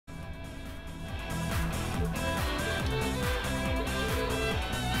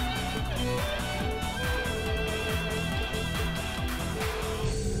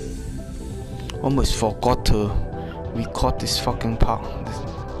Almost forgot to record this fucking part.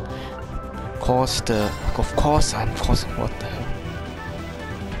 Of course I'm pausing. What the hell?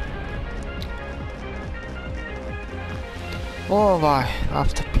 Alright,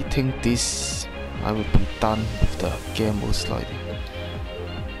 after beating this, I will be done with the game most likely.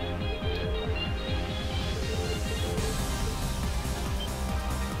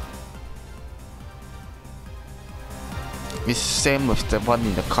 It's same with the one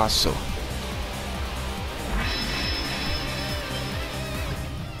in the castle.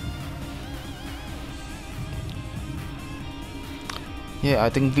 Yeah, I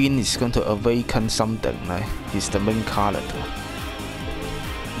think Vin is going to awaken something, like he's the main character.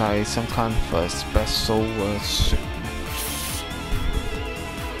 Like some kind of a special shit.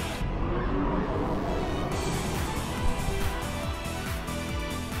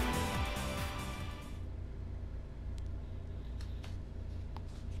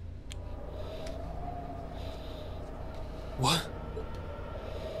 What?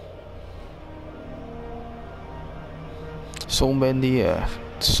 So many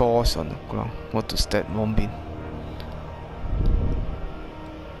saws on the ground. What does that one mean?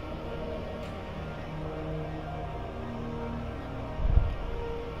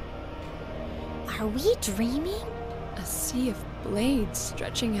 Are we dreaming? A sea of blades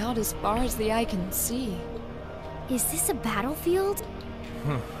stretching out as far as the eye can see. Is this a battlefield?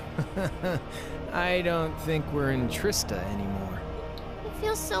 I don't think we're in Trista anymore. It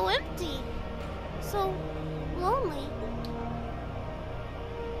feels so empty. So lonely.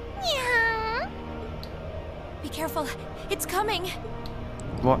 Yeah. Be careful, it's coming.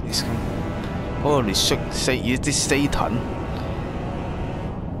 What is coming? Holy shit, is this Satan?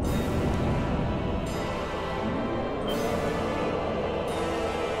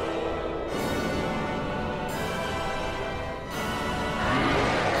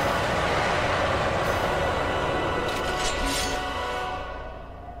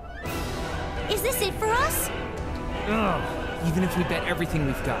 Is this it for us? Ugh. Even if we bet everything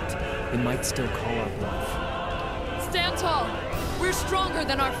we've got, they might still call our bluff. Stand tall. We're stronger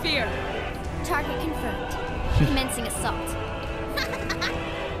than our fear. Target confirmed. Commencing assault.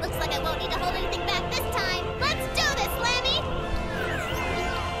 Looks like I won't need to hold anything back this time. Let's do this, Lammy!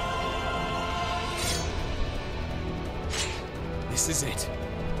 This is it.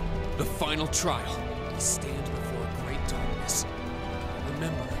 The final trial. We stand before great darkness.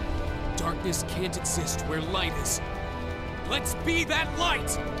 Remember, darkness can't exist where light is. Let's be that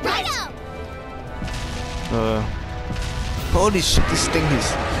light! Righto! Holy shit, this thing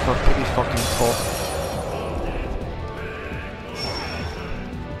is pretty fucking tall.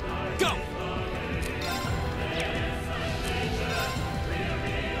 Go!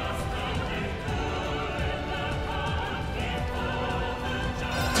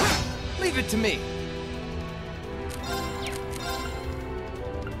 Leave it to me.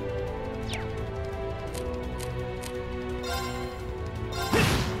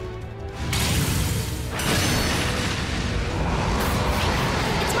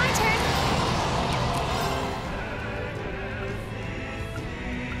 It's my turn.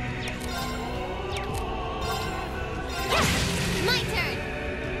 My turn!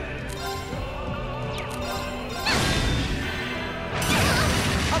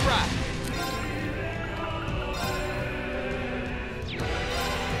 All right.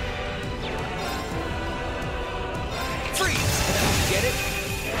 Freeze! Get it?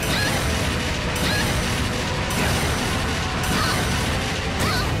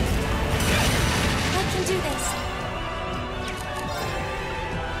 I can do this.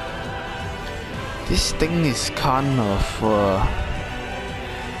 This thing is kind of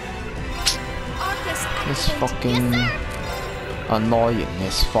Arcus it's activate. fucking annoying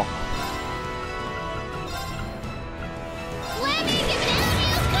as fuck. Lammy, give it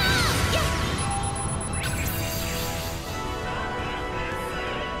energy, let's go!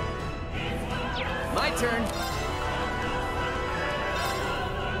 My turn.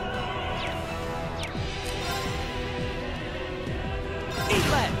 Eat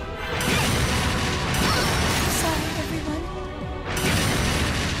lead. Sorry, everyone.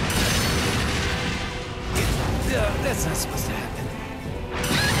 That's not supposed to happen.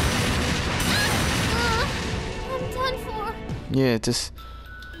 I'm done for. Yeah, just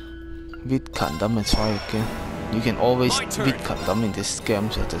weaken them and try again. You can always My turn. weaken them in this game,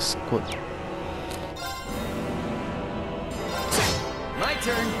 so that's good. My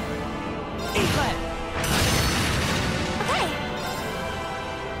turn. Eat lead. Okay.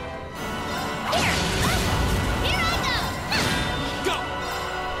 Here I go! Go!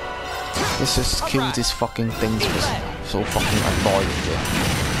 Let's just kill Alright. these fucking things. It's so fucking annoying. Yeah.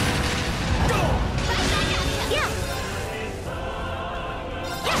 Go!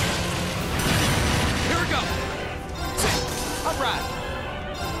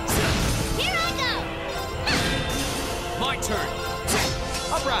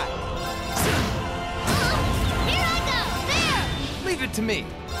 it to me.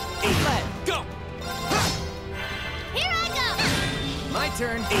 Eat-Let! Go! Here I go! My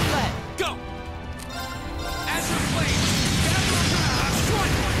turn. Eat-Let! Go! Azure Flame! Gather around!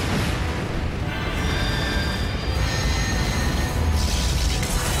 Strike!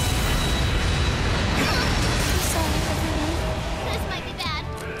 I'm sorry, everyone. This might be bad.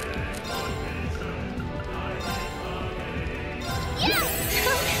 Yeah!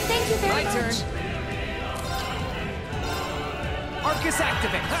 Thank you very My much. turn. Arcus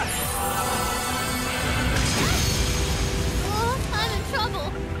activate! Ha! Oh, I'm in trouble.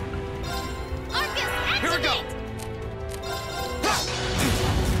 Arcus, activate! Here we go!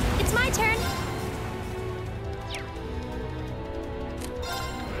 It's my turn.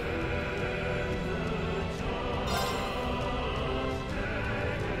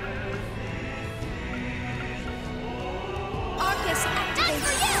 Arcus, That's activate.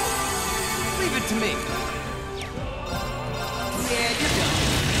 for you! Leave it to me. Yeah, you're done.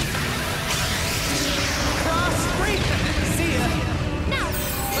 Cross street! See ya! Now,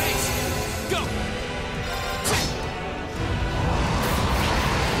 Thanks! Go!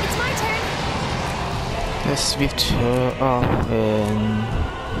 it's my turn. Let's switch her up and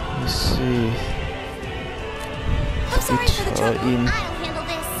let's see. I'm sorry Switch for the her trouble. in. I'll handle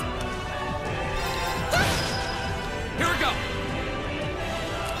this. Here we go!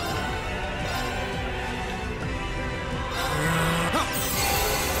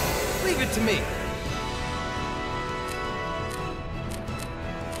 Leave it to me.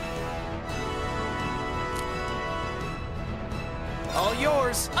 All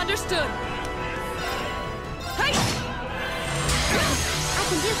yours. Understood. Hey! I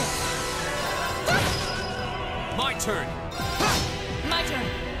can do this. My turn! My turn.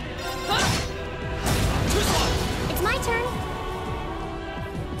 It's my turn.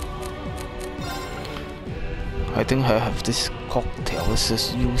 I think I have this cocktail. Let's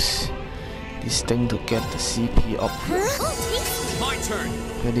just use this thing to get the CP up Oh, tasty. My turn!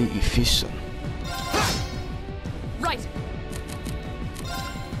 very efficient. Right.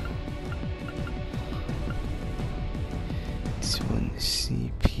 This one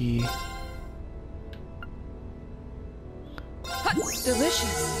CP.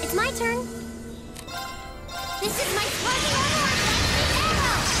 Delicious. It's my turn. This is my sparking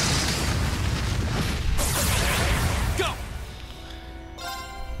arrow. Go!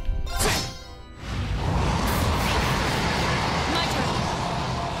 My turn.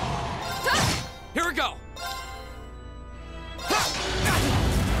 Here we go!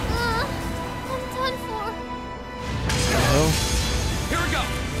 I'm done for. Well, Here we go!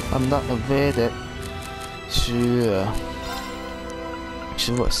 I'm not aware that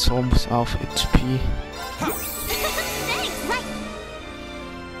she was almost out of HP. Thanks. Right.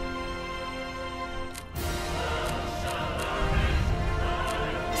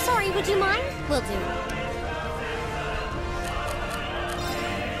 Sorry, would you mind? Will do.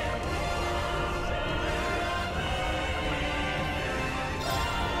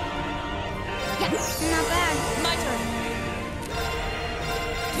 Yeah, not bad. My turn.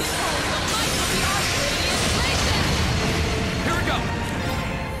 Here we go!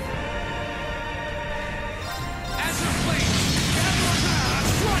 Azure Flame! Gather around!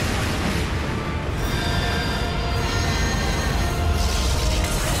 Strike!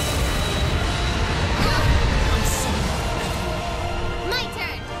 I'm sorry. My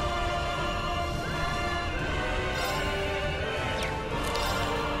turn.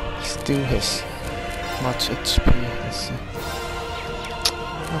 Still has much HP. Let's see.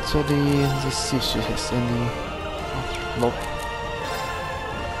 Actually, let's see if she has any. Oh, nope.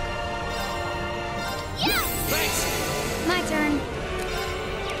 Yeah. Thanks! My turn.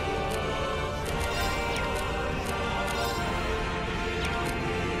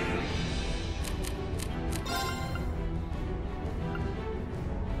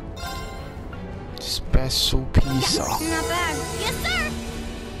 Special pizza. Not bad. Yes, sir.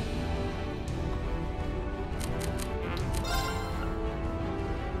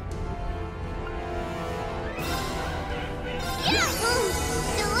 Yeah.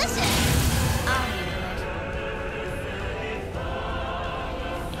 Delicious. I'll handle it.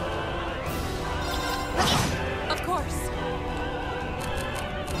 Of course.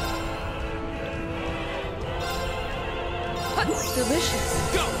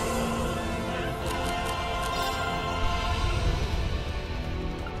 Delicious. Go!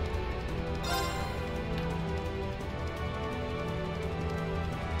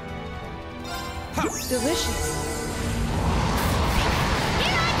 Delicious.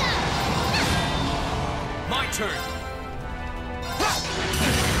 Here I My turn!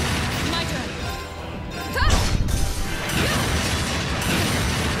 My turn.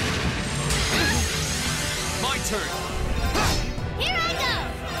 turn. Here I go!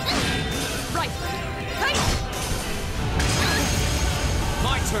 Right. Right.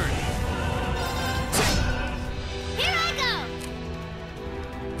 My turn. Here I go!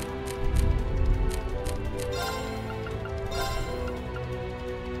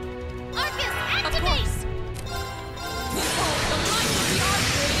 Arcus, Of activate! course. The light of the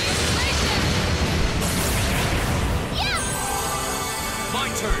Archway is blazing. Yeah! My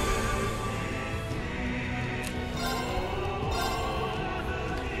turn.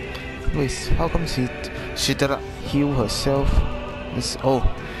 Wait, how come she did not heal herself?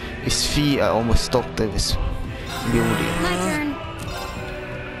 It's Fee. I almost thought that was Million. My turn.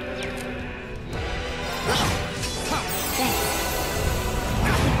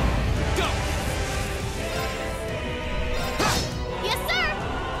 Go. Yes, sir!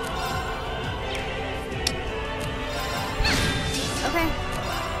 Okay.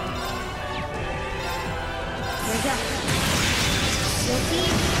 Here we go. Silky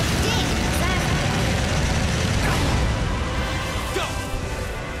dig. Go.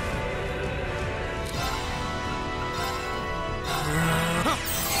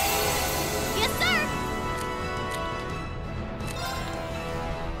 Yes, sir!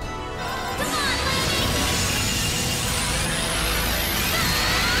 Come on,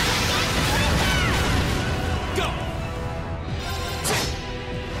 Go.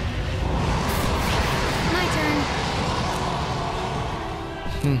 my turn.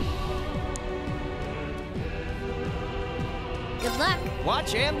 Good luck.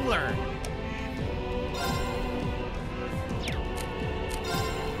 Watch and learn.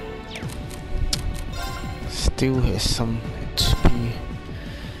 Still has some HP.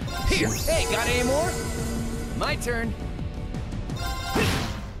 Here. Hey, got any more? My turn.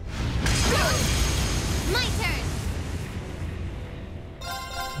 My turn.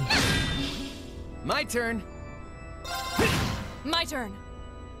 My turn. My turn.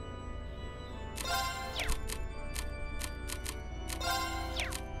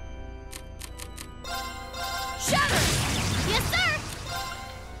 Shatter! Yes, sir!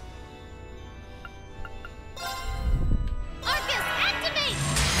 Arcus, activate!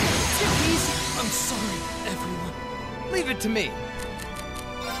 Too easy. I'm sorry, everyone. Leave it to me.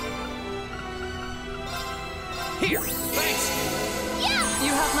 Here. Thanks. Yeah!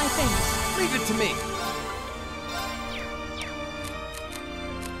 You have my thanks. Leave it to me.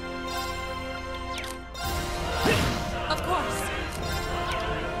 Of course.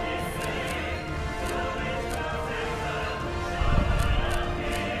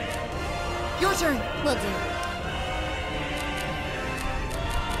 Your turn. Will do.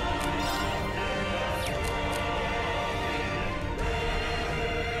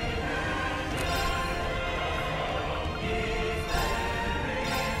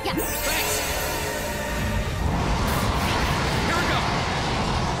 Yeah. Thanks. Here we go.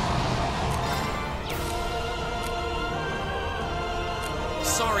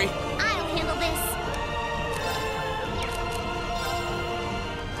 Sorry. I'll handle this.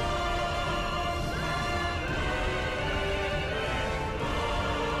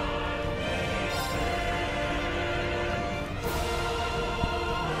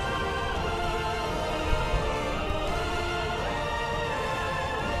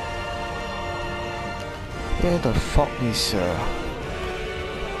 Where the fuck is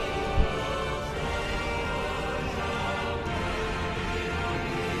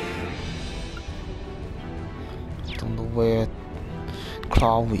don't know where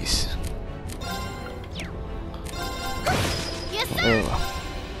Cloud is. Yes, sir! Whatever.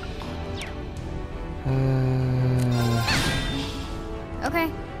 Okay.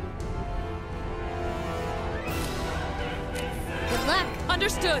 Good luck.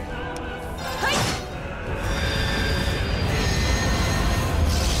 Understood.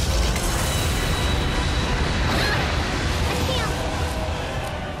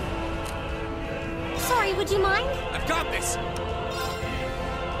 Sorry, would you mind? I've got this.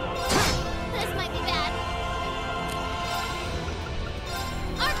 This might be bad.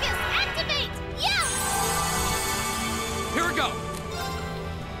 Arcus, activate! Yeah! Here we go.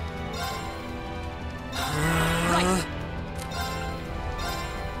 Right.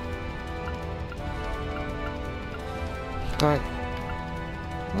 Right.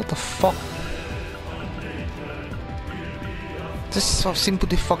 What the fuck? Just so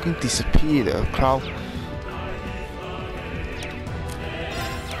simply fucking disappeared, Cloud.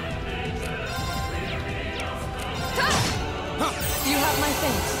 You have my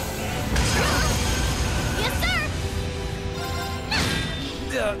thanks. Yes,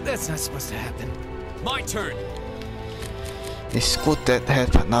 sir! That's not supposed to happen. My turn. It's good that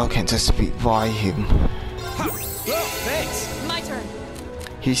happened now can just revive him. Whoa, thanks. My turn.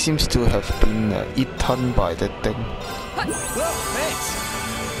 He seems to have been eaten by that thing. Whoa, thanks.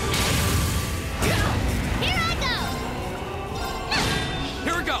 Here I go!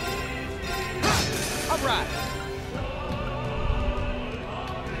 Here we go! All right.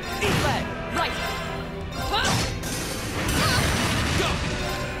 Eat leg. Right. Go!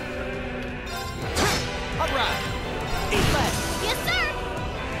 All right. Eat leg. Yes, sir!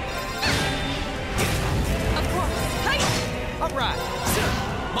 Of course. Hey! All right.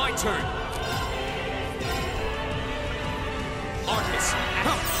 My turn! Arcus!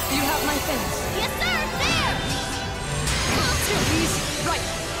 You have my things. Yes, sir! There! Please. Right.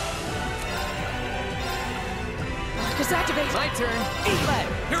 Marcus activate. My turn. Eat leg.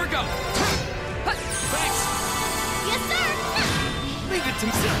 Here we go! Thanks! Yes, sir! Leave it to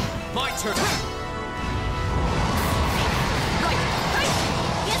me. My turn! Right. Hey!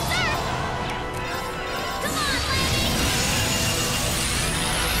 Yes, sir! Come on, Lammy!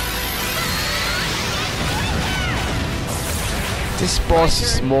 This boss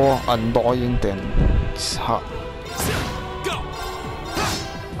is more annoying than it's hard. Go!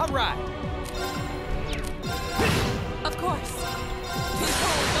 All right. Of course.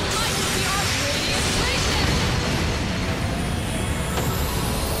 Behold the light of the Archangel Radiant.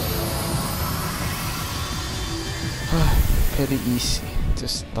 Very easy.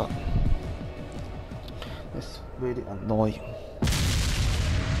 Just start. It's really annoying.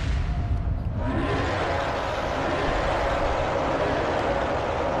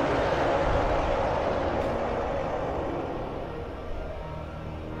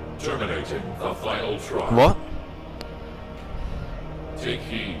 Terminating the final trial. What? Take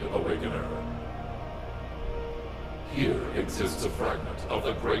heed, Awakener. Here exists a fragment of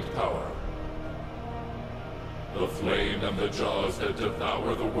the great power. The flame and the jaws that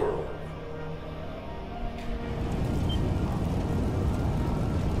devour the world.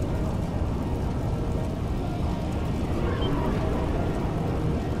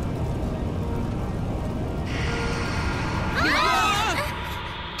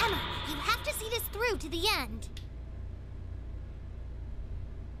 Emma, you have to see this through to the end.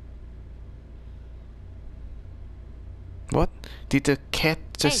 What? Did the cat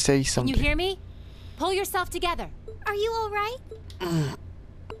just say Can something? you hear me? Pull yourself together. Are you all right?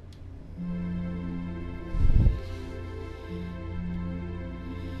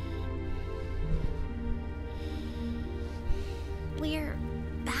 We're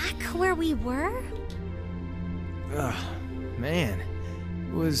back where we were? Ugh, man.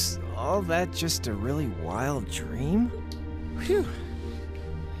 Was all that just a really wild dream? Phew.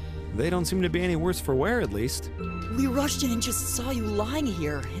 They don't seem to be any worse for wear, at least. We rushed in and just saw you lying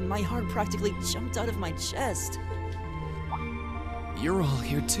here, and my heart practically jumped out of my chest. You're all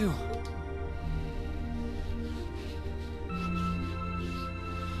here too.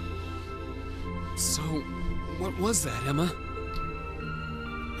 So, what was that, Emma?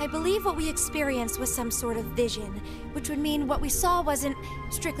 I believe what we experienced was some sort of vision, which would mean what we saw wasn't,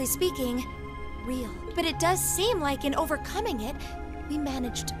 strictly speaking, real. But it does seem like in overcoming it, we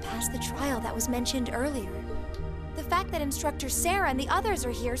managed to pass the trial that was mentioned earlier. The fact that Instructor Sarah and the others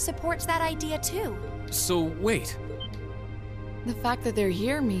are here supports that idea too. So, wait. The fact that they're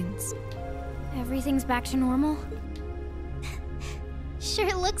here means... Everything's back to normal?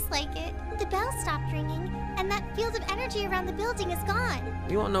 Sure looks like it. The bell stopped ringing, and that field of energy around the building is gone.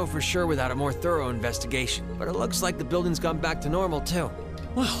 We won't know for sure without a more thorough investigation, but it looks like the building's gone back to normal too.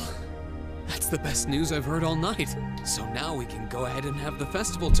 Well, that's the best news I've heard all night. So now we can go ahead and have the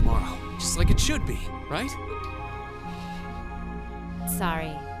festival tomorrow, just like it should be, right?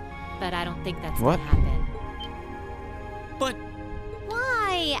 Sorry, but I don't think that's What? gonna happen. But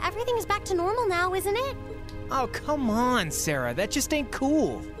Why? Everything's back to normal now, isn't it? Oh, come on, Sarah. That just ain't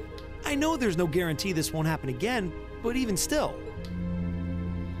cool. I know there's no guarantee this won't happen again, but even still.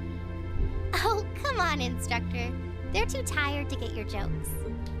 Oh, come on, Instructor. They're too tired to get your jokes.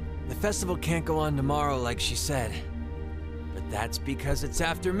 The festival can't go on tomorrow like she said. But that's because it's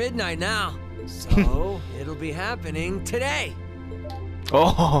after midnight now. So, it'll be happening today.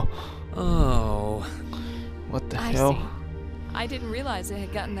 Oh, oh, what the I hell? see. I didn't realize it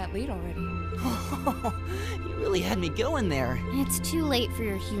had gotten that lead already. You really had me going there. It's too late for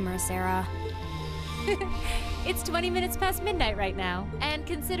your humor, Sarah. It's 20 minutes past midnight right now, and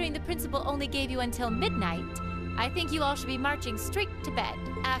considering the principal only gave you until midnight, I think you all should be marching straight to bed.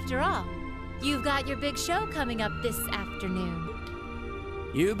 After all, you've got your big show coming up this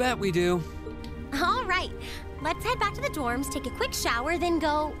afternoon. You bet we do. All right, let's head back to the dorms, take a quick shower, then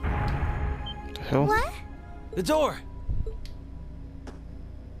go... What the hell? What? The door.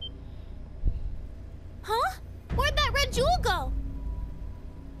 Huh? Where'd Jewel go?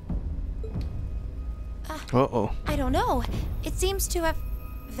 Uh-oh. I don't know. It seems to have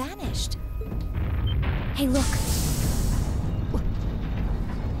vanished. Hey, look.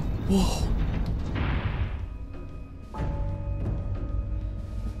 Whoa.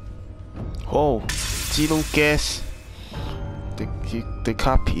 Oh, zero gas. They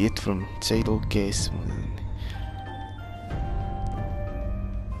copy it from zero gas.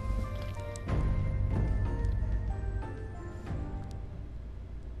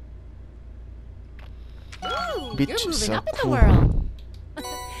 Ooh, Bitch, you're moving so up in the cool. world.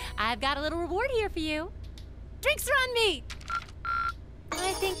 I've got a little reward here for you. Drinks are on me.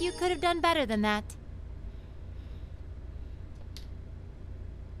 I think you could have done better than that.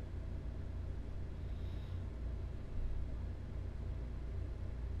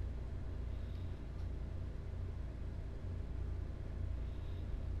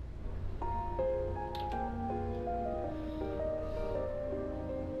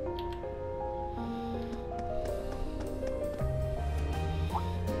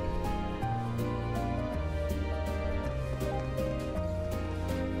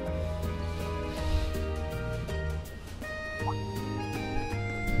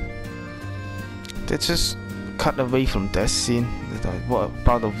 They just cut away from that scene. What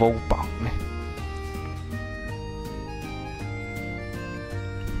about the Volbach?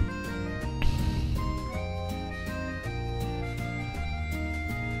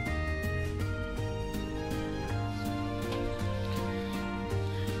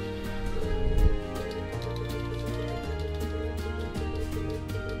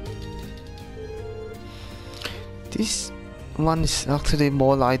 This one is actually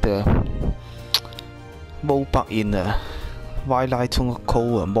more like the Volbach in Twilight Zone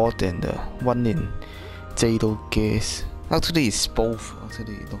Code more than the one in Zero Gas. Actually, it's both.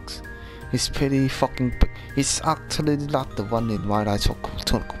 Actually, it looks. It's pretty fucking big. It's actually not the one in Twilight Zone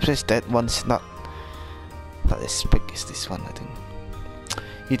Code. Just that one's not as big as this one, I think.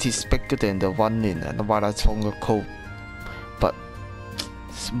 It is bigger than the one in the Twilight Zone Code, but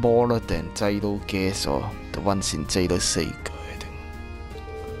smaller than Zero Gas or the ones in Zero Sega.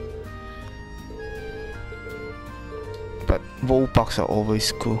 But Volbachs are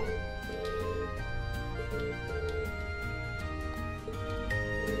always cool.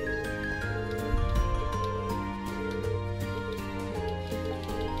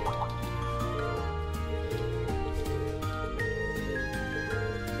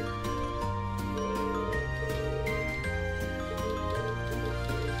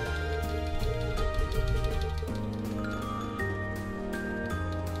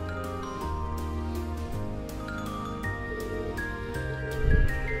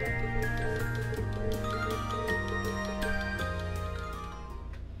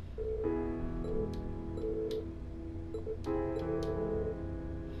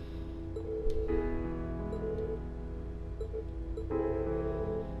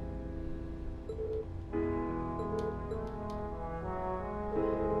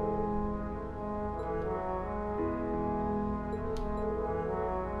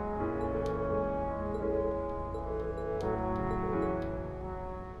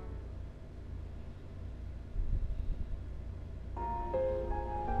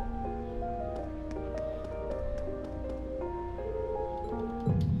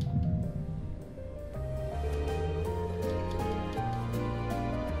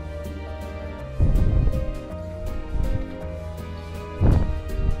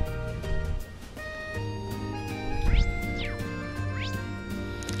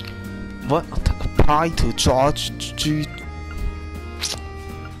 What apply to George G?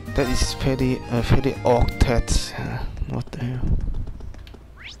 That is pretty octet. What the hell?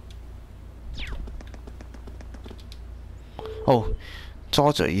 Oh,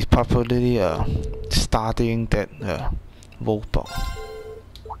 Georgia is probably studying that Volbach.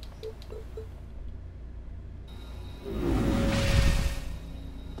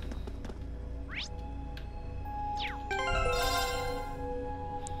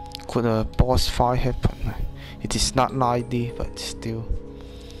 Could a boss fight happen? It is not likely, but still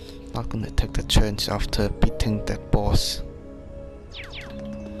not gonna take the chance after beating that boss.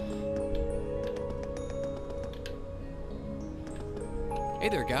 Hey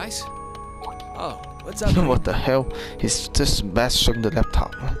there, guys. Oh, what's up? What the hell? He's just smashing the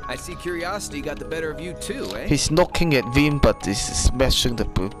laptop. I see curiosity got the better of you too, eh? He's knocking at Vin, but he's smashing the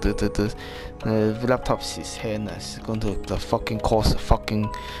laptop with his hand. It's going to fucking cause a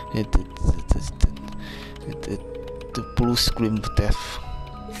fucking the blue scream of death.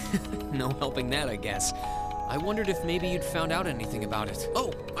 No helping that, I guess. I wondered if maybe you'd found out anything about it.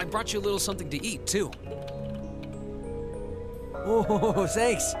 Oh, I brought you a little something to eat too. Oh,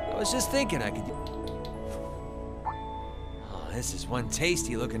 thanks. I was just thinking I could... Oh, this is one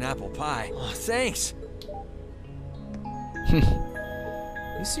tasty-looking apple pie. Oh, thanks.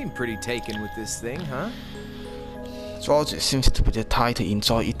 You seem pretty taken with this thing, huh? George seems to be the type to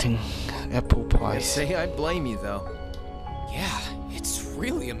enjoy eating apple I pies. say I blame you, though. Yeah, it's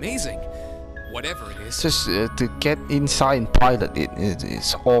really amazing. Whatever it is. Just to get inside and pilot it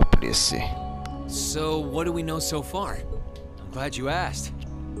is obvious. So, what do we know so far? I'm glad you asked.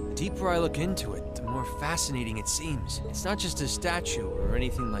 The deeper I look into it, the more fascinating it seems. It's not just a statue or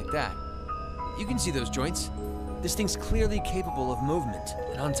anything like that. You can see those joints. This thing's clearly capable of movement.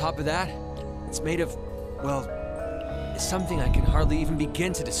 And on top of that, it's made of, well, something I can hardly even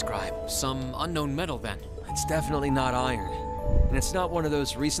begin to describe. Some unknown metal, then. It's definitely not iron. And it's not one of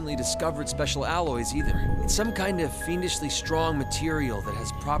those recently discovered special alloys either. It's some kind of fiendishly strong material that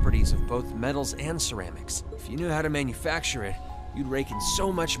has properties of both metals and ceramics. If you knew how to manufacture it, you'd rake in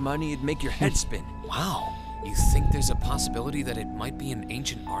so much money it'd make your head spin. Wow. You think there's a possibility that it might be an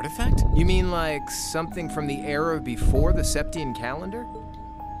ancient artifact? You mean like something from the era before the Septian calendar?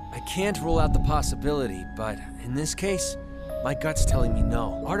 I can't rule out the possibility, but in this case, my gut's telling me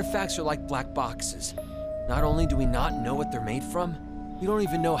no. Artifacts are like black boxes. Not only do we not know what they're made from, we don't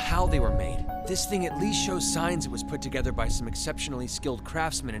even know how they were made. This thing at least shows signs it was put together by some exceptionally skilled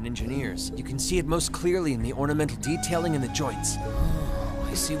craftsmen and engineers. You can see it most clearly in the ornamental detailing and the joints. Oh,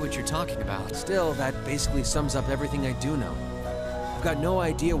 I see what you're talking about. Still, that basically sums up everything I do know. I've got no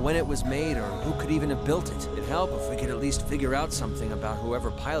idea when it was made or who could even have built it. It'd help if we could at least figure out something about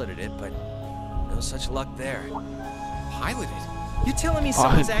whoever piloted it, but no such luck there. Piloted? You're telling me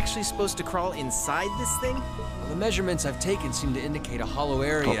someone's actually supposed to crawl inside this thing? Well, the measurements I've taken seem to indicate a hollow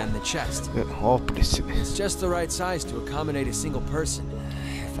area in the chest. Obviously. It's just the right size to accommodate a single person.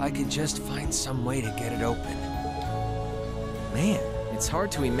 If I could just find some way to get it open. Man, it's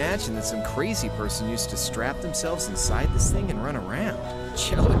hard to imagine that some crazy person used to strap themselves inside this thing and run around.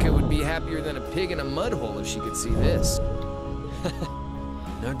 Jellica would be happier than a pig in a mud hole if she could see this.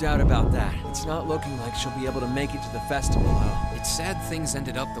 No doubt about that. It's not looking like she'll be able to make it to the festival, though. It's sad things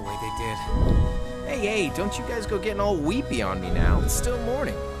ended up the way they did. Hey, don't you guys go getting all weepy on me now. It's still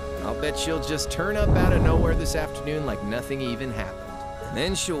morning. I'll bet she'll just turn up out of nowhere this afternoon like nothing even happened. And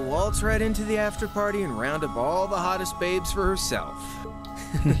then she'll waltz right into the after party and round up all the hottest babes for herself.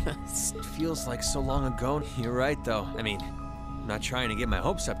 It feels like so long ago. You're right, though. I mean, I'm not trying to get my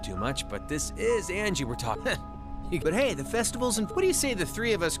hopes up too much, but this is Angie we're talking. But hey, the festival's in... What do you say the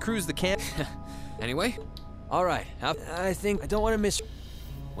three of us cruise the camp? Anyway? All right. I think I don't want to miss...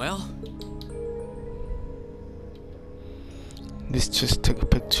 Well... Let's just take a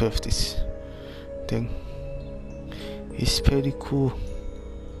picture of this thing. It's pretty cool.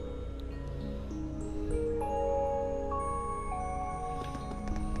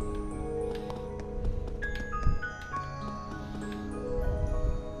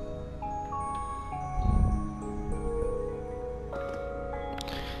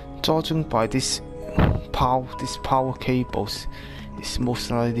 Judging by this power cables, it's most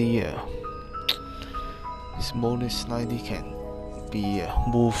likely can be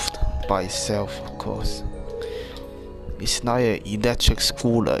moved by itself. Of course, it's like an electric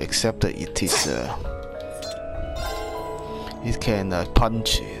scooter, except that it is it can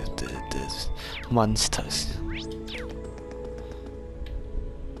punch the monsters.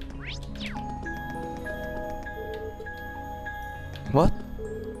 What?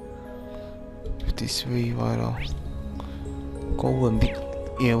 This way 歪咯，高運必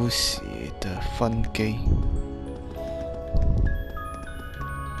要時的分機。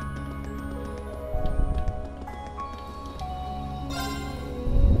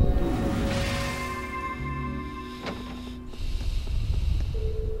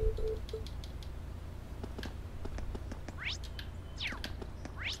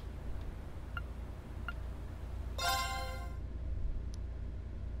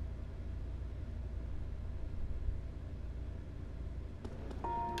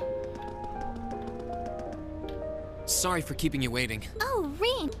Sorry for keeping you waiting. Oh,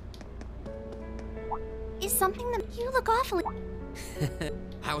 Rean! Is something that you look awfully...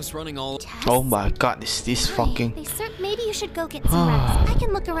 I was running all... Oh my god, is this fucking... Maybe you should go get some rest. I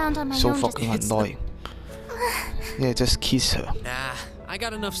can look around on my so own. fucking annoying. Yeah, just kiss her. Nah, I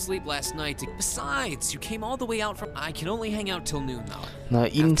got enough sleep last night to... Besides, you came all the way out from... I can only hang out till noon, though. No,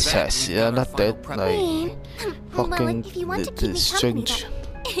 incest, yeah, not that, like... Fucking... If you want to keep me strange...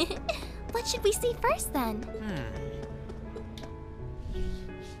 company, what should we see first, then?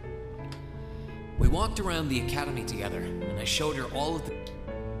 We walked around the academy together, and I showed her all of the...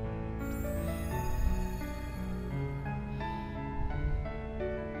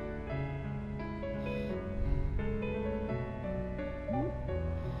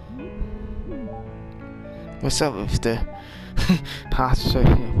 What's up with the Patrick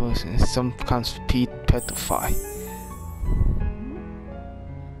person? Some kind of pedophile.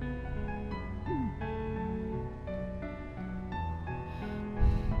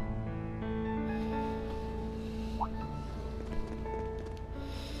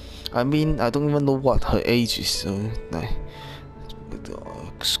 I mean, I don't even know what her age is, so like,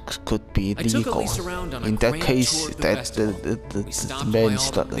 could be legal. In that case, that the man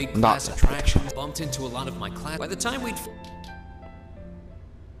is not attraction. Bumped into a lot of my class. By the time we'd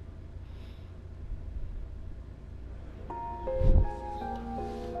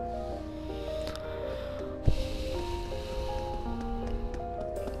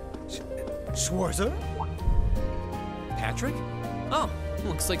Schwarzer? Patrick? Oh,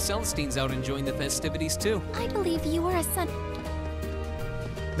 looks like Celestine's out enjoying the festivities too. I believe you are a son.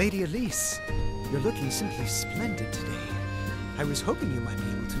 Lady Elise, you're looking simply splendid today. I was hoping you might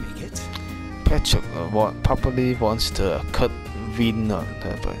be able to make it. Patrick probably wants to cut Vin on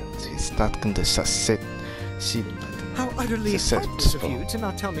her, but he's not going to succeed. How utterly heartless of you to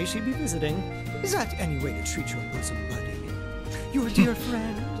not tell me she'd be visiting. Is that any way to treat your bosom buddy? Your dear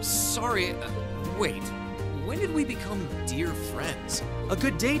friend? Sorry, wait. When did we become dear friends? A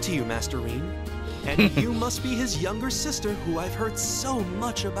good day to you, Master Reen. And you must be his younger sister, who I've heard so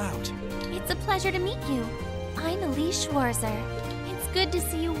much about. It's a pleasure to meet you. I'm Elise Schwarzer. It's good to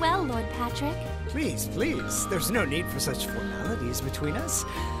see you well, Lord Patrick. Please, please. There's no need for such formalities between us.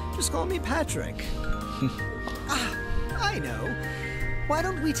 Just call me Patrick. I know. Why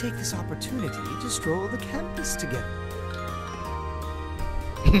don't we take this opportunity to stroll the campus together?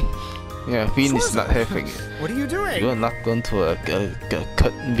 Yeah, Vin is not having it. What are you doing? You are not going to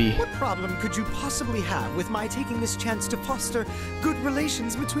cut me. What problem could you possibly have with my taking this chance to foster good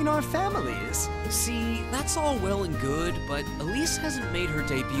relations between our families? See, that's all well and good, but Elise hasn't made her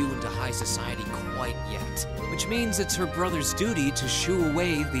debut into high society quite yet. Which means it's her brother's duty to shoo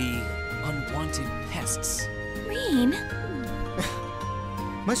away the unwanted pests. Reen?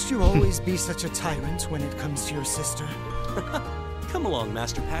 Must you always be such a tyrant when it comes to your sister? Come along,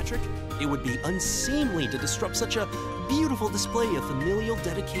 Master Patrick. It would be unseemly to disrupt such a beautiful display of familial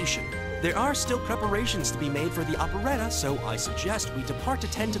dedication. There are still preparations to be made for the operetta, so I suggest we depart to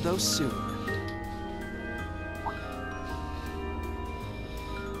tend to those soon.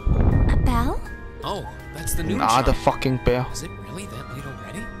 A bell? Oh, that's the new the fucking bell. Is it really that late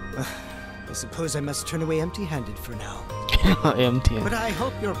already? I suppose I must turn away empty-handed for now. Empty-handed. But I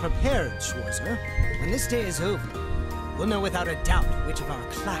hope you're prepared, Schwarzer. When this day is over, we'll know without a doubt which of our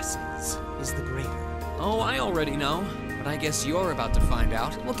classes is the greater. Oh, I already know. But I guess you're about to find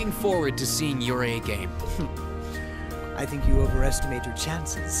out. Looking forward to seeing your A-game. I think you overestimate your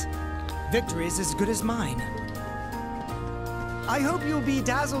chances. Victory is as good as mine. I hope you'll be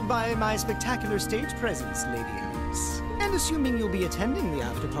dazzled by my spectacular stage presence, Lady Elise. And assuming you'll be attending the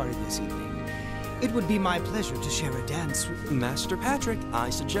after-party this evening, it would be my pleasure to share a dance with... Master Patrick, I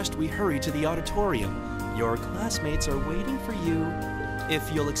suggest we hurry to the auditorium. Your classmates are waiting for you.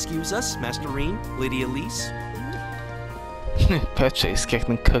 If you'll excuse us, Master Reen, Lady Elise. Patrick is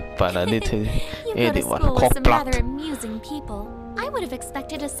getting cooked by the little You go to school with some rather amusing people. I would have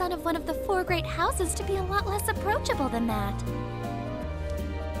expected a son of one of the 4 great houses to be a lot less approachable than that.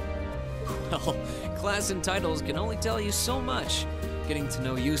 Well, class and titles can only tell you so much. Getting to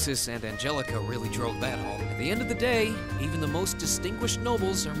know Eustace and Angelica really drove that home. At the end of the day, even the most distinguished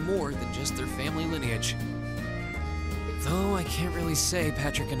nobles are more than just their family lineage. Though I can't really say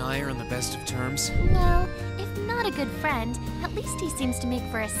Patrick and I are on the best of terms. Well, if not a good friend, at least he seems to make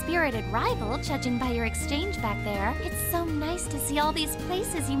for a spirited rival, judging by your exchange back there. It's so nice to see all these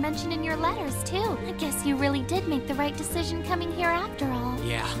places you mentioned in your letters, too. I guess you really did make the right decision coming here after all.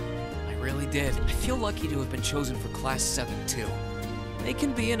 Yeah, I really did. I feel lucky to have been chosen for Class 7, too. They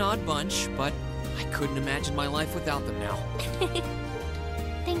can be an odd bunch, but I couldn't imagine my life without them now.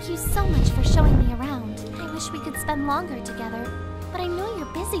 Thank you so much for showing me around. I wish we could spend longer together, but I know you're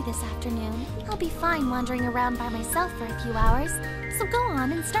busy this afternoon. I'll be fine wandering around by myself for a few hours, so go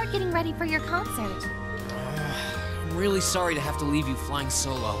on and start getting ready for your concert. I'm really sorry to have to leave you flying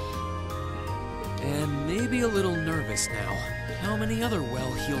solo. And maybe a little nervous now. How many other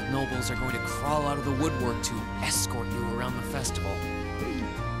well-heeled nobles are going to crawl out of the woodwork to escort you around the festival?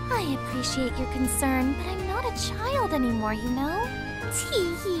 I appreciate your concern, but I'm not a child anymore, you know?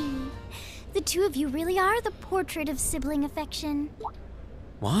 Tee-hee. The two of you really are the portrait of sibling affection.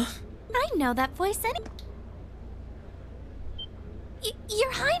 What? I know that voice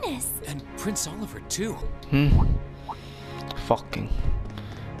Your Highness! And Prince Oliver, too. Fucking.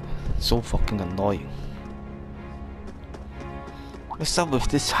 So fucking annoying. What's up with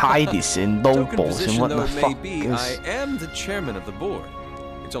this Heidi's and Lobos and what the fuck be, is... I am the chairman of the board.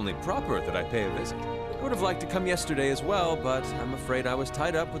 It's only proper that I pay a visit. I would have liked to come yesterday as well, but I'm afraid I was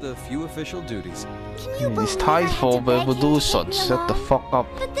tied up with a few official duties. It's time for revolution. Shut the fuck up.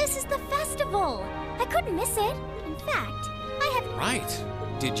 But this is the festival. I couldn't miss it. In fact, I have... Right.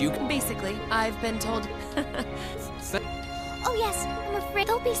 Did you... Basically, I've been told... Oh yes, I'm afraid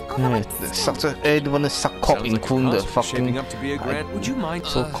there'll be... Although Such a... Everyone is suck cock including the fucking... up to be a grand... Would you mind...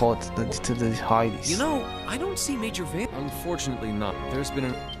 So-called to the Heidi's. You know, I don't see Major Van... Unfortunately not. There's been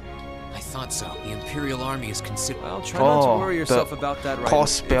an... I thought so. The Imperial Army is considered... Well, try not to worry yourself about that right now.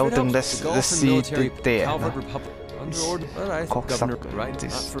 Cost building, let's see it there. Governor, right?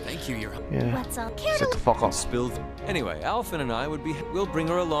 Thank you, Your Honor. Yeah. What's up? Shut the fuck up. Spilled. Anyway, Alphen and I we'll bring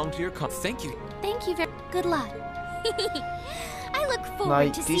her along to your Thank you. Thank you very... Good luck. I look forward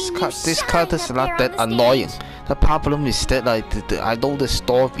Like to this seeing this you cut is not that annoying. The problem is that like I know the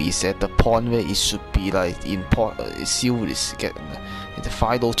story is at the point where it should be like serious, get in the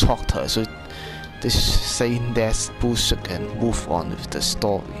final chapter. So this saying that's bullshit and move on with the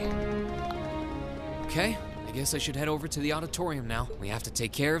story. Okay, I guess I should head over to the auditorium now. We have to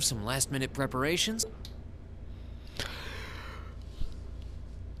take care of some last-minute preparations.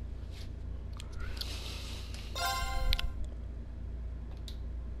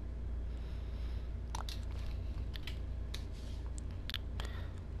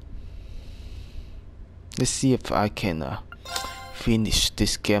 Let's see if I can finish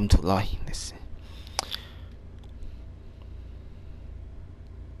this game tonight. Let's see.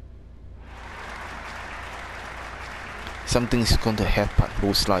 Something's going to happen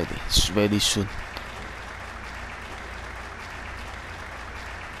most likely. It's very soon.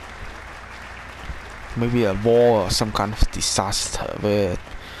 Maybe a war or some kind of disaster where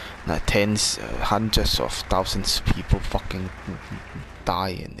tens, hundreds of thousands of people fucking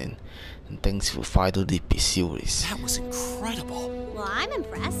die and things will finally be serious. That was incredible. Well, I'm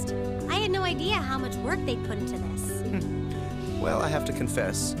impressed. I had no idea how much work they'd put into this. Well, I have to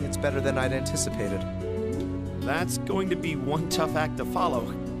confess, it's better than I'd anticipated. That's going to be one tough act to follow.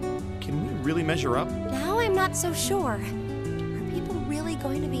 Can we really measure up? Now I'm not so sure. Are people really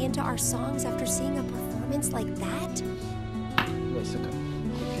going to be into our songs after seeing a performance like that? Wait a second.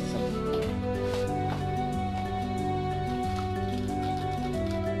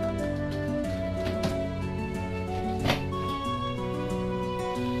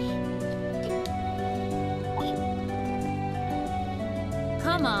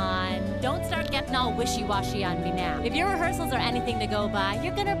 Come on, don't start getting all wishy-washy on me now. If your rehearsals are anything to go by,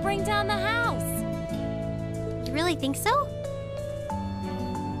 you're gonna bring down the house. You really think so?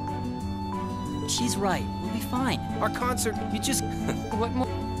 She's right. We'll be fine. Our concert, you just... What more?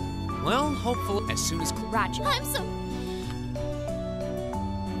 Well, hopefully, as soon as... Roger. I'm so...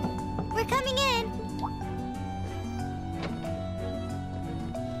 We're coming in.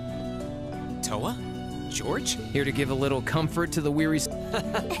 Toa? George? Here to give a little comfort to the weary...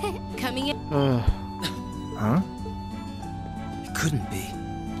 Coming in. Huh? It couldn't be.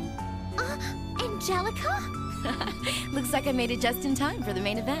 Angelica? Looks like I made it just in time for the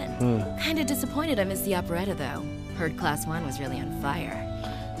main event. Kinda disappointed I missed the operetta, though. Heard Class 1 was really on fire.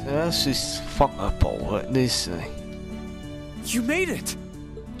 That's just fuck up over this. You made it!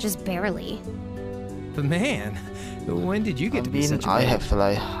 Just barely. But man, when did you get to be such a... I have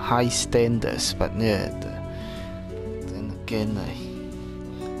like high standards, but yeah, then again,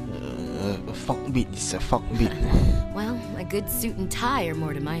 a fuck beat is a fuck beat. Well, a good suit and tie are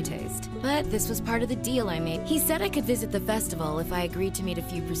more to my taste. But this was part of the deal I made. He said I could visit the festival if I agreed to meet a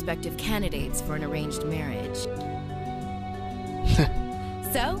few prospective candidates for an arranged marriage.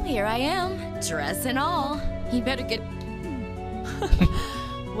 So, here I am, dress and all. You better get...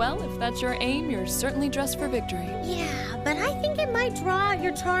 Well, if that's your aim, you're certainly dressed for victory. Yeah, but I think it might draw out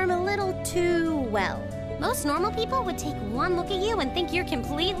your charm a little too well. Most normal people would take one look at you and think you're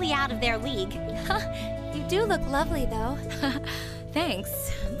completely out of their league. You do look lovely, though.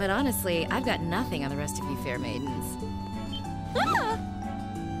 Thanks, but honestly, I've got nothing on the rest of you fair maidens.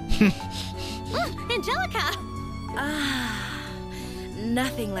 Angelica!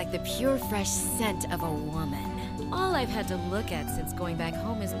 Nothing like the pure, fresh scent of a woman. All I've had to look at since going back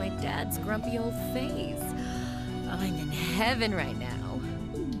home is my dad's grumpy old face. Oh, I'm in heaven right now.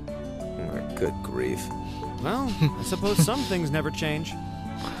 Good grief. Well, I suppose some things never change.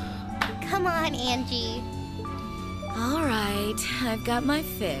 Come on, Angie. All right, I've got my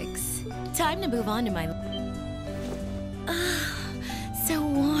fix. Time to move on to my... So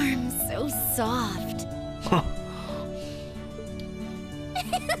warm, so soft.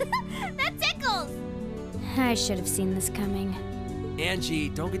 That tickles! I should have seen this coming. Angie,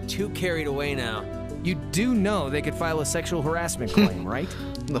 don't get too carried away now. You do know they could file a sexual harassment claim, right?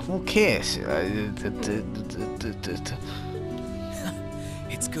 No, who cares?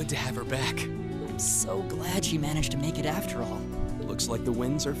 It's good to have her back. I'm so glad she managed to make it after all. Looks like the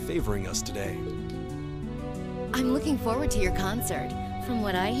winds are favoring us today. I'm looking forward to your concert. From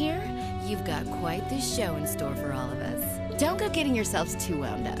what I hear, you've got quite the show in store for all of us. Don't go getting yourselves too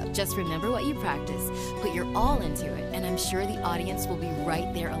wound up. Just remember what you practice, put your all into it, and I'm sure the audience will be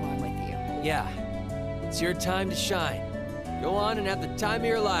right there along with you. Yeah, it's your time to shine. Go on and have the time of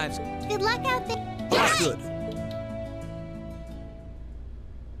your lives. Good luck out there. That's good.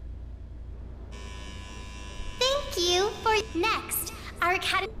 Thank you for next. Our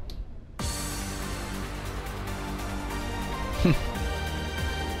academy.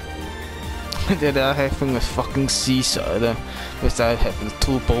 They're having a fucking Caesar there, without having the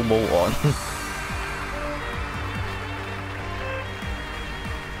turbo mode on.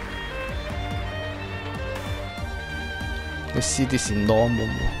 Let's see this in normal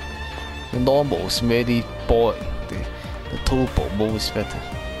mode. The normal is very boring. The turbo mode is better.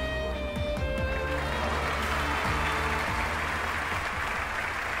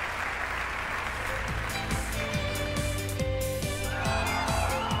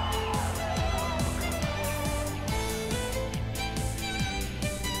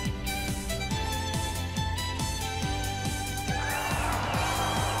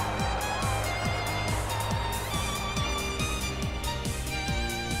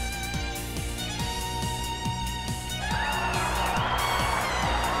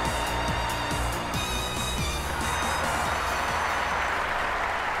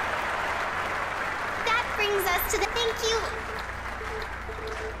 To the thank you.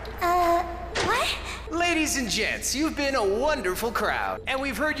 What? Ladies and gents, you've been a wonderful crowd, and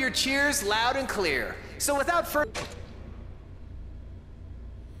we've heard your cheers loud and clear. So without further...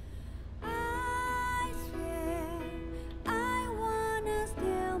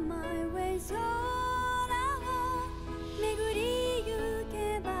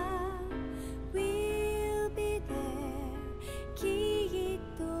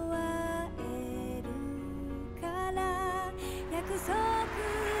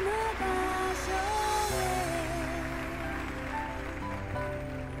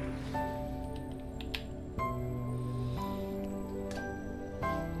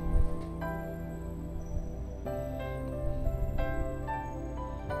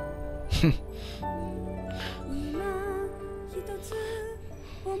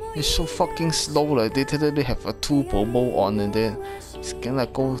 It's so fucking slow, like they literally have a turbo mode on and then it's gonna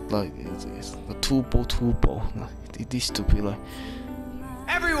go like it's a turbo. It is to be like.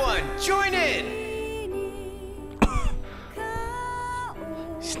 Everyone, join in!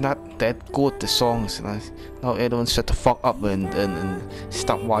 It's not that good, the songs. Like, now everyone shut the fuck up and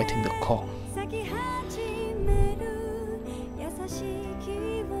stop writing the call.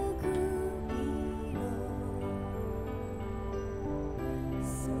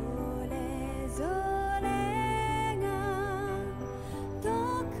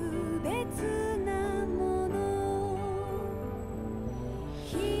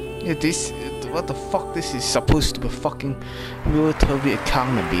 Yeah, this, what the fuck, this is supposed to be fucking military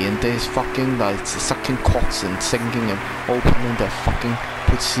economy and there's fucking like sucking cocks and singing and opening their fucking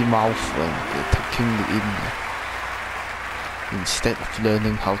pussy mouth and taking it in instead of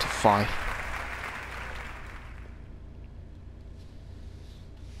learning how to fight.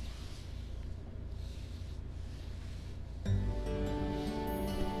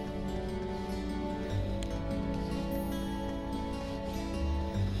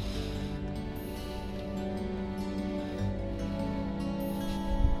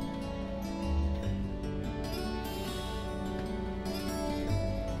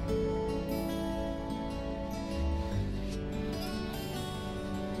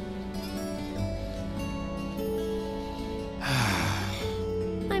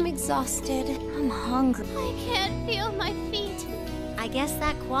 Exhausted. I'm hungry. I can't feel my feet. I guess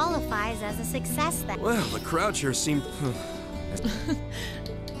that qualifies as a success then. Well, the crowd sure seemed...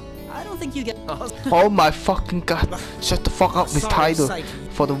 I don't think you get... Oh my fucking god. Shut the fuck up with title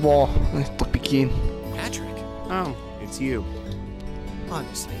for the war to begin. Patrick. Oh, it's you.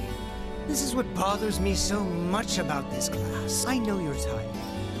 Honestly, this is what bothers me so much about this class. I know you're tired.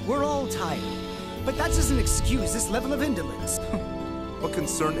 We're all tired. But that doesn't excuse this level of indolence. What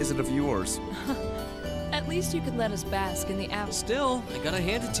concern is it of yours? At least you could let us bask in the apple. Still, I gotta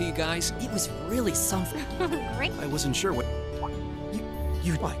hand it to you guys. It was really something. Great. I wasn't sure what...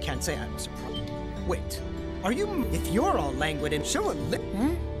 You... I can't say I'm surprised. Wait, are you... If you're all languid and show a lip...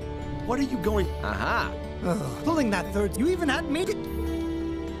 What are you going... Aha! Pulling that third, you even hadn't made it.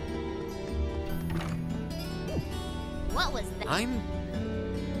 What was that? I'm...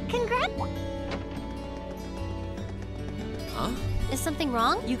 Congrats. Huh? Is something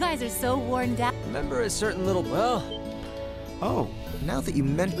wrong? You guys are so worn down. Remember a certain little... Well... Oh, now that you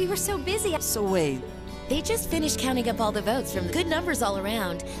mention... We were so busy. So wait... They just finished counting up all the votes from the good numbers all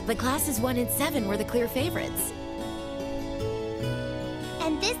around, but classes 1 and 7 were the clear favorites.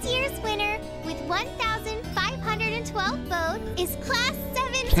 And this year's winner, with 1,512 votes, is Class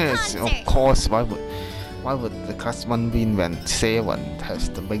 7's Yes, concert. of course. Why would the class 1 win when 7 has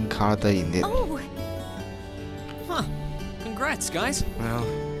the main character in it? Oh, Huh. Congrats, guys. Well,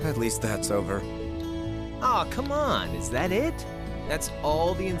 at least that's over. Aw, come on, is that it? That's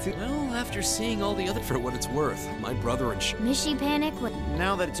all the Well, after seeing all the other... For what it's worth, my brother and Mishy Panic with...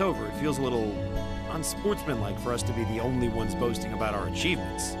 Now that it's over, it feels a little unsportsmanlike for us to be the only ones boasting about our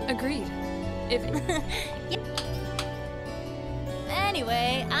achievements. Agreed. If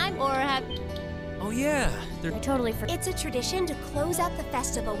Anyway, I'm Aura. Oh yeah, I totally forgot. it's a tradition to close out the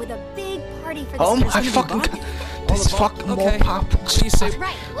festival with a big party for the Oh my students. fucking god! This fucking more Okay. pop. You say...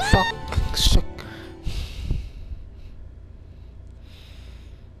 Right. Fuck shit.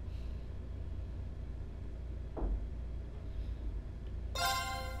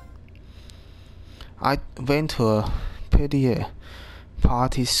 I went to a pretty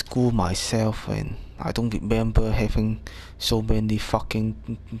party school myself, and I don't remember having so many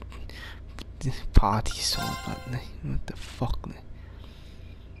fucking parties. So, but what the fuck?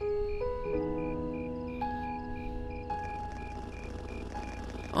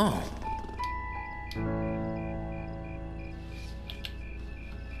 Oh.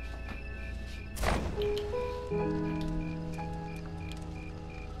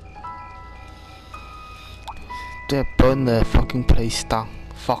 They burn the fucking place down.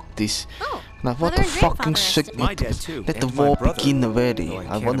 Fuck this. Oh, Like what Mother the and fucking grandfather shit? My dad too. Let the And my war brother. begin already. Though I I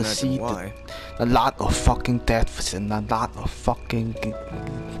can't want to imagine see why. a lot of fucking deaths and a lot of fucking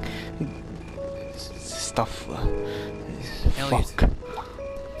stuff. Elliot. Fuck.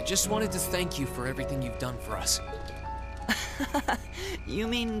 I just wanted to thank you for everything you've done for us. You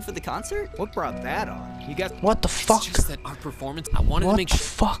mean for the concert? What brought that on? You got... What the fuck? It's just that our performance, I wanted to What make the sure...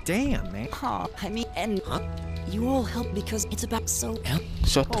 fuck? Damn, man. Huh, I mean, and Huh? you all helped because it's about so...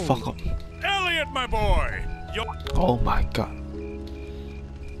 Shut the fuck up. Elliot, my boy! Oh my god.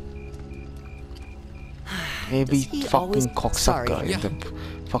 Maybe he fucking always- cocksucker Sorry. Yeah. in the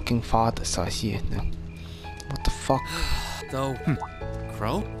fucking fathers are here now. What the fuck? Though...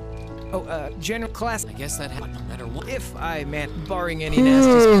 Crow? Oh, general class... I guess that happened no matter what. If I meant barring any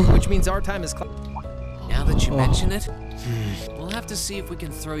nasties, which means our time is... Now that you Oh. mention it, we'll have to see if we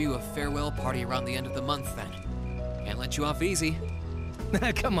can throw you a farewell party around the end of the month then. Can't let you off easy.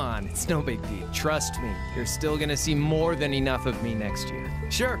 Come on, it's no big deal. Trust me, you're still gonna see more than enough of me next year.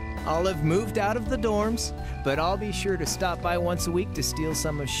 Sure, I'll have moved out of the dorms, but I'll be sure to stop by once a week to steal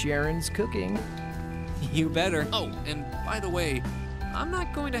some of Sharon's cooking. You better. Oh, and by the way, I'm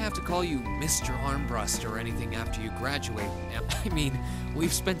not going to have to call you Mr. Armbrust or anything after you graduate. I mean,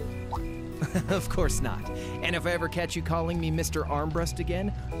 we've spent... Of course not. And if I ever catch you calling me Mr. Armbrust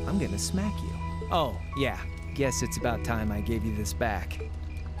again, I'm gonna smack you. Oh, yeah. Guess it's about time I gave you this back.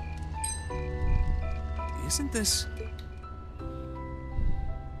 Isn't this...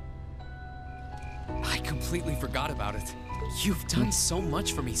 I completely forgot about it. You've done so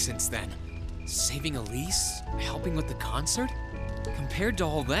much for me since then. Saving Elise, helping with the concert. Compared to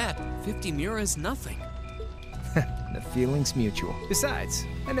all that, 50 Mira is nothing. The feeling's mutual. Besides,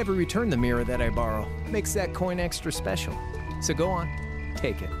 I never return the mirror that I borrow. Makes that coin extra special. So go on,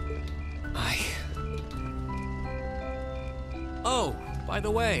 take it. Oh, by the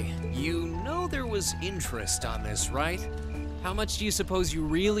way, you know there was interest on this, right? How much do you suppose you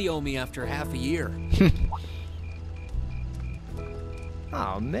really owe me after half a year?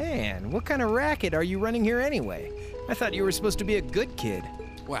 Oh man, what kind of racket are you running here anyway? I thought you were supposed to be a good kid.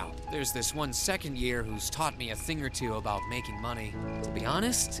 Well, there's this one second year who's taught me a thing or two about making money. To be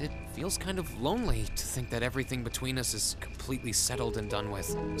honest, it feels kind of lonely to think that everything between us is completely settled and done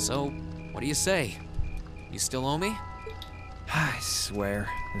with. So, what do you say? You still owe me? I swear,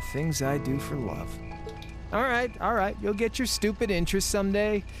 the things I do for love. All right, you'll get your stupid interest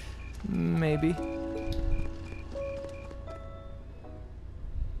someday. Maybe.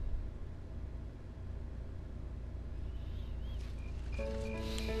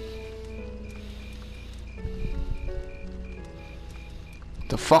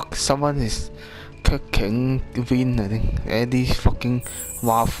 The fuck? Someone is cooking Vin, I think. Any fucking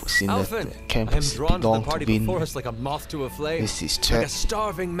waffles in Alphen, the I am campus drawn to the belong party to Vin. before us like a moth to a flame. This is like Chet. a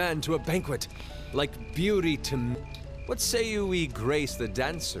starving man to a banquet. Like beauty to... What say you we grace the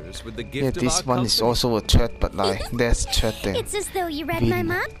dancers with the gift Yeah, of this our one company? is also a Chet, but like, there's Chet then. It's as though you read Vin. my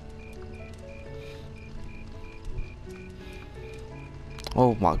mind.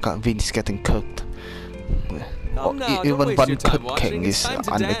 Oh my god, Vin is getting cooked. Come now, don't Even waste one your time cooking watching. It's is time to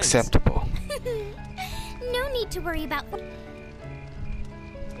dance. unacceptable. No need to worry about.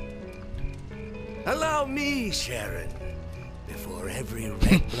 Allow me, Sharon, before every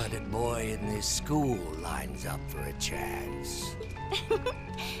red-blooded boy in this school lines up for a chance.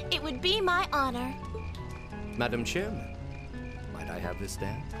 It would be my honor. Madam Chairman, might I have this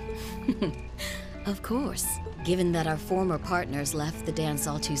dance? Of course. Given that our former partners left the dance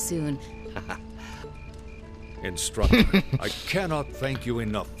all too soon. Instructor, I cannot thank you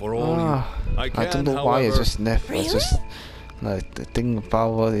enough for all I don't know why I just left. I just like the thing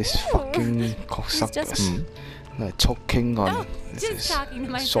about this fucking cocksuckers, like choking on just talking to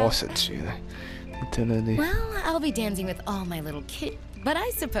myself. sausage, you know. Literally, Well, I'll be dancing with all my little kids. But I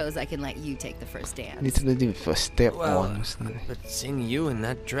suppose I can let you take the first dance. literally first step Well, on. Isn't it? but seeing you in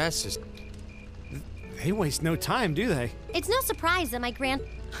that dress is... They waste no time, do they? It's no surprise that my grand.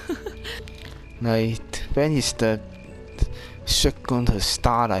 Like when is the shit going to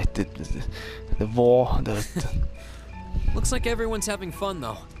start? Like the war, the Looks like everyone's having fun,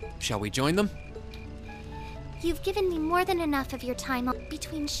 though. Shall we join them? You've given me more than enough of your time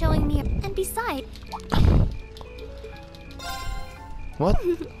between showing me and besides. what?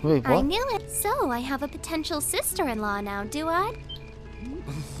 Wait, I what? knew it. So I have a potential sister-in-law now, do I?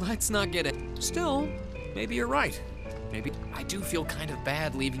 Let's not get it. Still, maybe you're right. Maybe I do feel kind of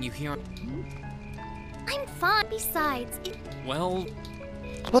bad leaving you here. I'm fine. Besides, Well,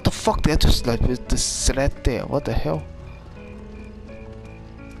 What the fuck? They're just like with the sled there. What the hell?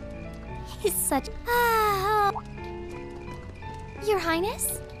 he's such. Your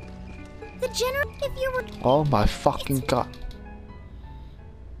Highness, the general. If you were. Oh my fucking god!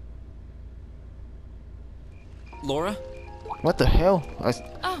 Laura? What the hell? I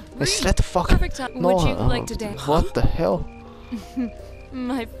sled the fuck. Perfect time. No, Would you like to dance? What the hell?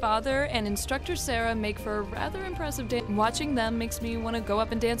 My father and instructor Sarah make for a rather impressive dance. Watching them makes me want to go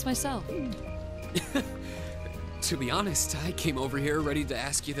up and dance myself. To be honest, I came over here ready to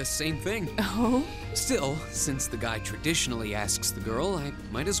ask you the same thing. Oh? Still, since the guy traditionally asks the girl, I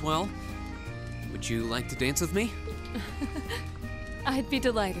might as well. Would you like to dance with me? I'd be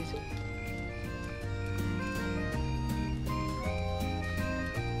delighted.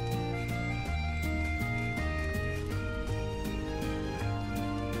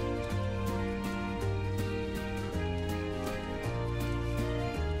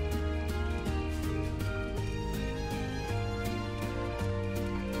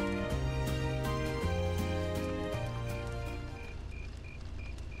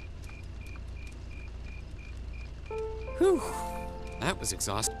 Whew. That was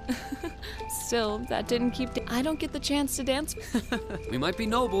exhausting. Still, that didn't keep. I don't get the chance to dance. We might be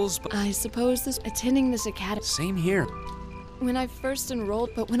nobles, but I suppose attending this academy. Same here. When I first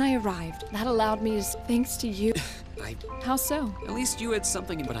enrolled, but when I arrived, that allowed me to. Thanks to you. How so? At least you had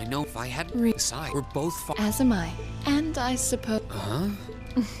something, but I know if I hadn't decided, we're both As am I. And I suppose. Huh?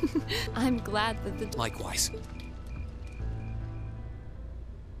 I'm glad that the. Likewise.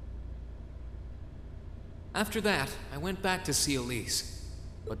 After that, I went back to see Elise.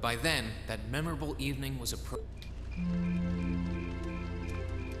 But by then, that memorable evening was approaching.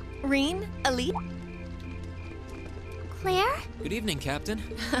 Reen? Elite? Claire? Good evening, Captain.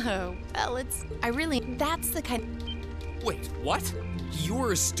 Oh, well, it's. I really. That's the kind. Wait, what?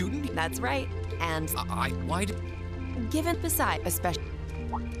 You're a student? That's right. And. Why did. Given beside, especially.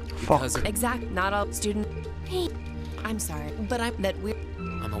 Because of. Exact. Not all student. Hey. I'm sorry, but I'm. That we're.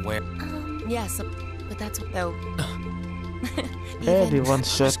 I'm aware. Yes, but that's. Though. Everyone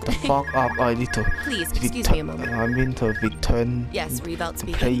shut the fuck up. I need to. Please, excuse me a moment. I mean to return Yes, Revolt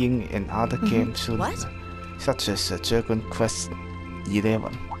speaking. playing another game soon. What? Such as Dragon Quest 11.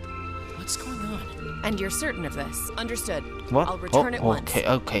 What's going on? And you're certain of this? Understood. What? I'll return at once.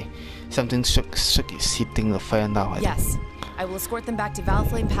 Okay. Something shook is hitting the fan now. I think. Yes. I will escort them back to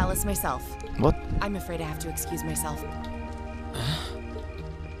Valflame Palace myself. What? I'm afraid I have to excuse myself.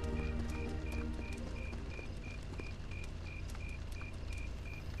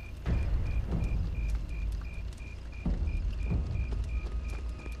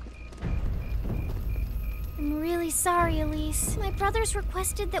 I'm really sorry, Elise. My brothers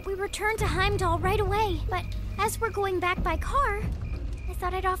requested that we return to Heimdall right away, but as we're going back by car, I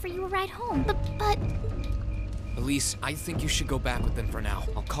thought I'd offer you a ride home. But... Elise, I think you should go back with them for now.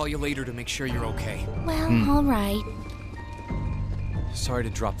 I'll call you later to make sure you're okay. Well, all right. Sorry to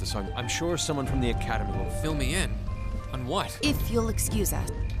drop this on you. I'm sure someone from the academy will fill me in. On what? If you'll excuse us.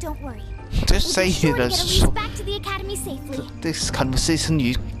 Don't worry. Just We'll say be sure to that get Elise back to the academy safely. this conversation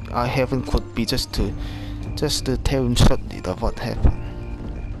you are having could be just to tell him shortly of what happened.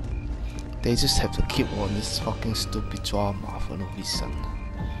 They just have to keep on this fucking stupid drama for no reason.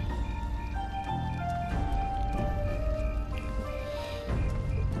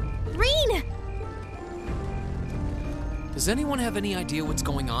 Rean! Does anyone have any idea what's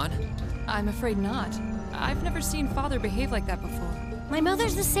going on? I'm afraid not. I've never seen Father behave like that before. My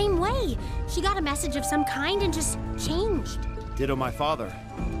mother's the same way. She got a message of some kind and just changed. Ditto my father.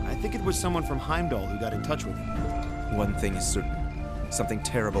 I think it was someone from Heimdall who got in touch with him. One thing is certain. Something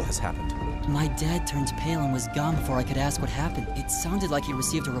terrible has happened. My dad turned pale and was gone before I could ask what happened. It sounded like he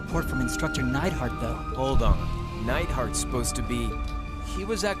received a report from Instructor Neidhart, though. Hold on. Neidhart's supposed to be... He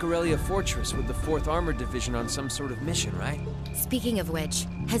was at Gorelia Fortress with the 4th Armored Division on some sort of mission, right? Speaking of which,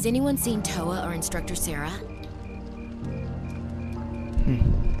 has anyone seen Toa or Instructor Sarah?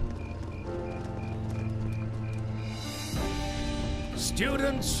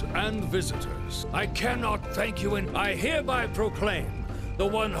 Students and visitors, I cannot thank you, and I hereby proclaim the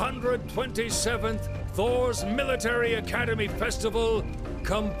 127th Thor's Military Academy Festival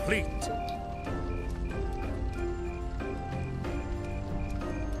complete.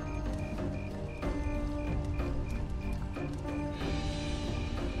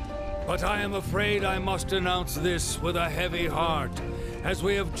 But I am afraid I must announce this with a heavy heart, as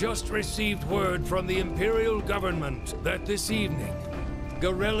we have just received word from the Imperial government that this evening,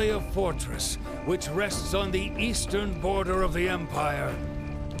 Gorelia Fortress, which rests on the eastern border of the Empire,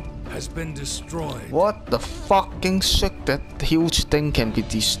 has been destroyed. What the fucking shit? That huge thing can be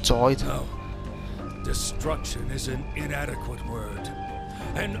destroyed? No. Destruction is an inadequate word.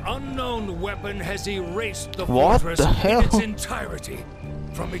 An unknown weapon has erased the What fortress the hell? in its entirety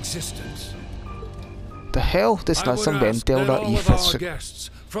from existence. The hell? There's I not would some ask that Mandela all of our effect. guests,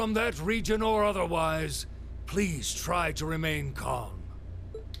 from that region or otherwise, please try to remain calm.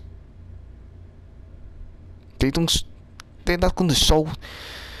 They're not going to show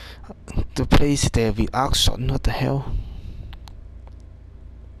the place there with action. What the hell?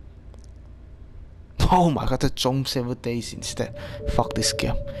 Oh my god, the jump 7 days instead. Fuck this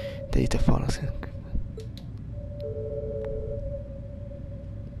game. Data follows.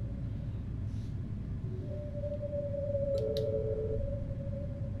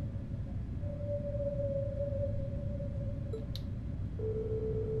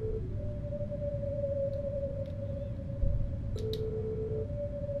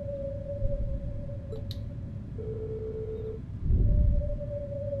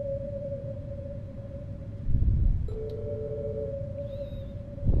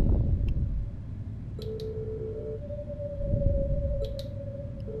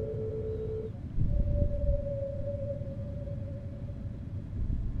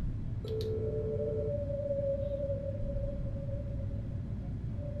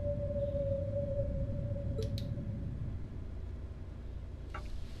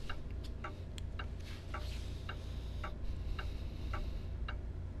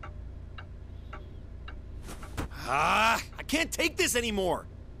 I can't take this anymore.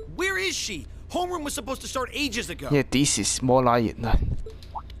 Where is she? Homeroom was supposed to start ages ago. Yeah, this is more like it now.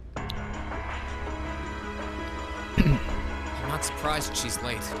 I'm not surprised she's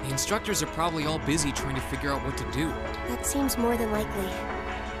late. The instructors are probably all busy trying to figure out what to do. That seems more than likely.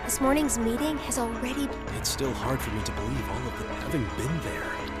 This morning's meeting has already... It's still hard for me to believe all of them having been there.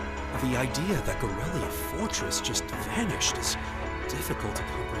 The idea that Gorelia Fortress just vanished is difficult to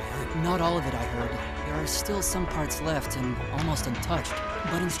comprehend. Not all of it, I heard. There are still some parts left and almost untouched.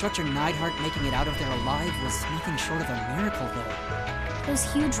 But Instructor Neidhart making it out of there alive was nothing short of a miracle, though. Those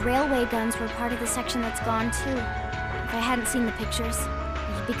huge railway guns were part of the section that's gone, too. If I hadn't seen the pictures,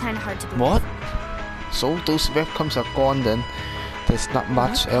 it'd be kind of hard to believe. What? So those weapons are gone then? There's not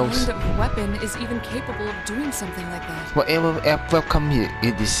much else. What kind of weapon is even capable of doing something like that? Whatever welcome here,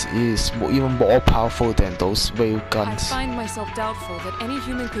 it is even more powerful than those rail I guns. find myself doubtful that any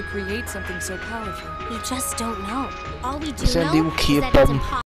human could create something so powerful. We just don't know. All we do Is that know little is kid that it's bomb? impossible.